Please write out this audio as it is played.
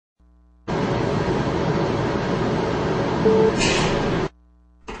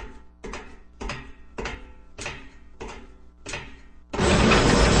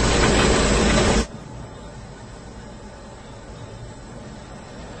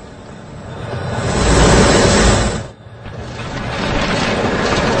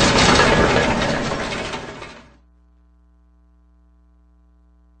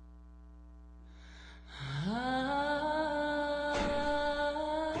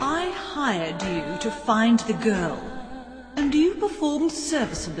hired you to find the girl, and you performed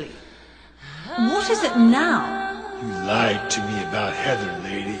serviceably. What is it now? You lied to me about Heather,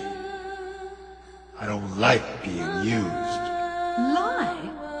 lady. I don't like being used. Lie?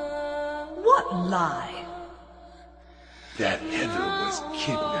 What lie? That Heather was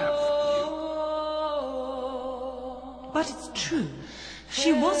kidnapped from you. But it's true.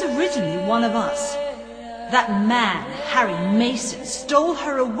 She was originally one of us. That man, Harry Mason, stole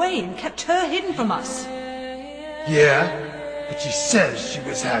her away and kept her hidden from us. Yeah, but she says she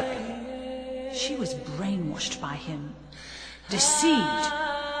was happy. She was brainwashed by him, deceived,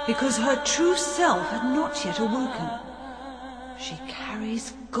 because her true self had not yet awoken. She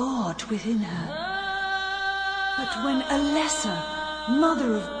carries God within her. But when a lesser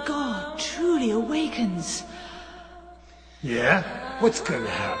Mother of God truly awakens... Yeah? What's gonna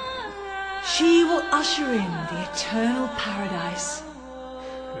happen? She will usher in the eternal paradise.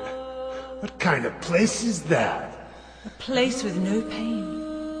 What kind of place is that? A place with no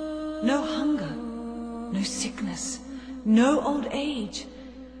pain, no hunger, no sickness, no old age.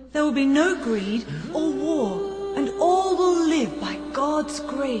 There will be no greed or war, and all will live by God's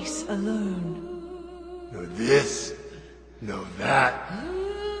grace alone. No this, no that,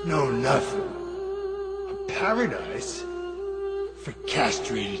 no nothing. A paradise? For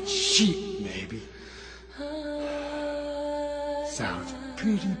castrated sheep, maybe. Sounds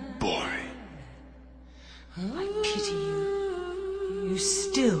pretty boring. I pity you. You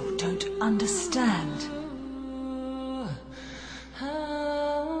still don't understand.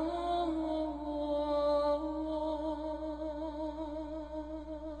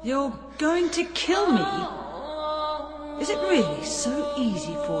 You're going to kill me? Is it really so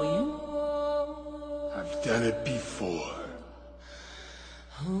easy for you? I've done it before.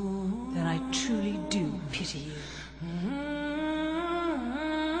 Then I truly do pity you.